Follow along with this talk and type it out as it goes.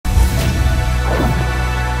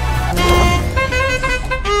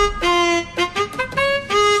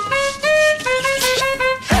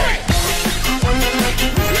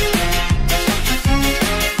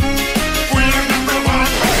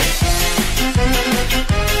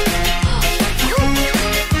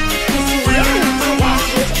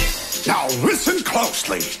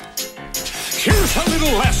closely. Here's a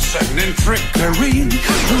little lesson in trickery.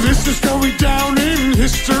 This is going down in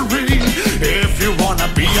history. If you wanna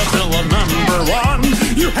be a villain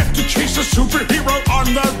 #1, you have to chase a superhero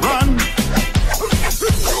on the run.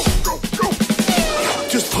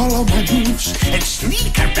 Just follow my moves and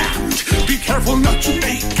sneak around. Be careful not to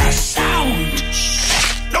make a sound.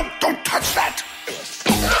 No, don't touch that.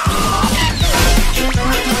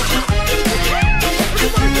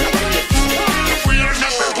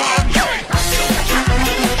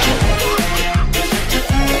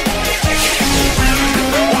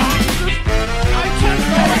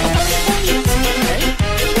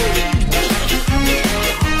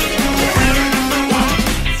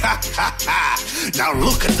 Now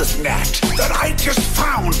look at this net that I just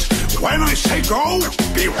found. When I say go,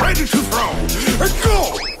 be ready to throw.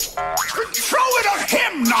 Go! Throw it on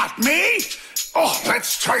him, not me! Oh,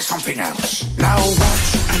 let's try something else. Now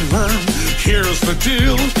watch and learn. Here's the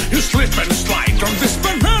deal. You slip and slide on this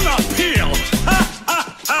banana peel.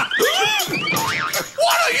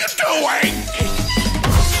 What are you doing?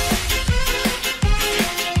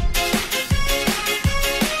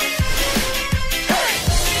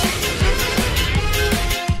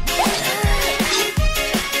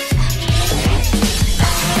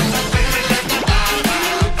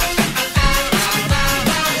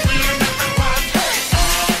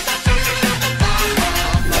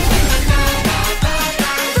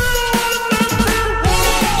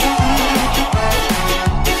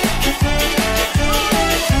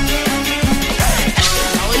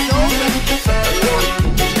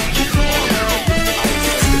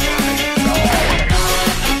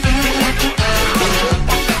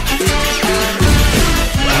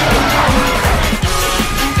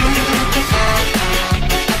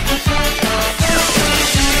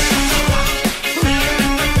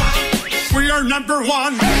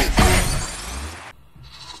 #1.